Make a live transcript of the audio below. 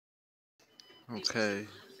Okay,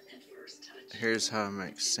 here's how to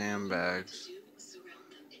make sandbags.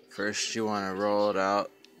 First you want to roll it out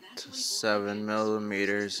to 7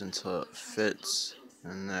 millimeters until it fits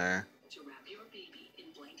in there.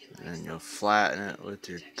 And then you'll flatten it with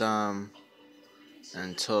your thumb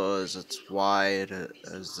until it's wide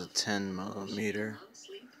as the 10 millimeter.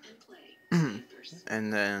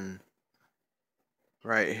 And then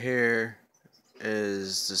right here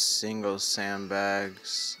is the single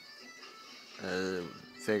sandbags.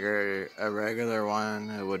 Figure a regular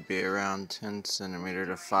one, it would be around 10 centimeter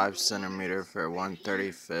to 5 centimeter for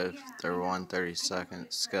 1/35 or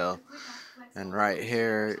 1/32 scale. And right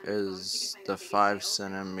here is the 5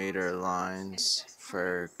 centimeter lines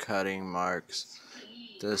for cutting marks.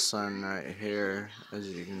 This one right here, as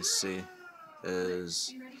you can see,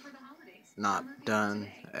 is not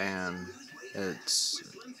done, and it's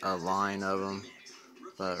a line of them.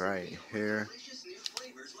 But right here,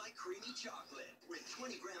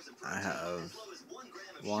 I have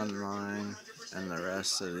one line, and the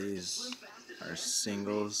rest of these are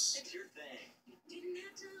singles.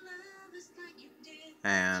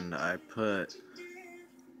 And I put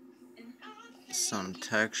some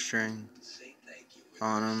texturing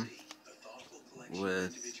on them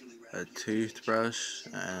with a toothbrush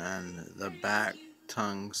and the back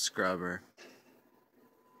tongue scrubber.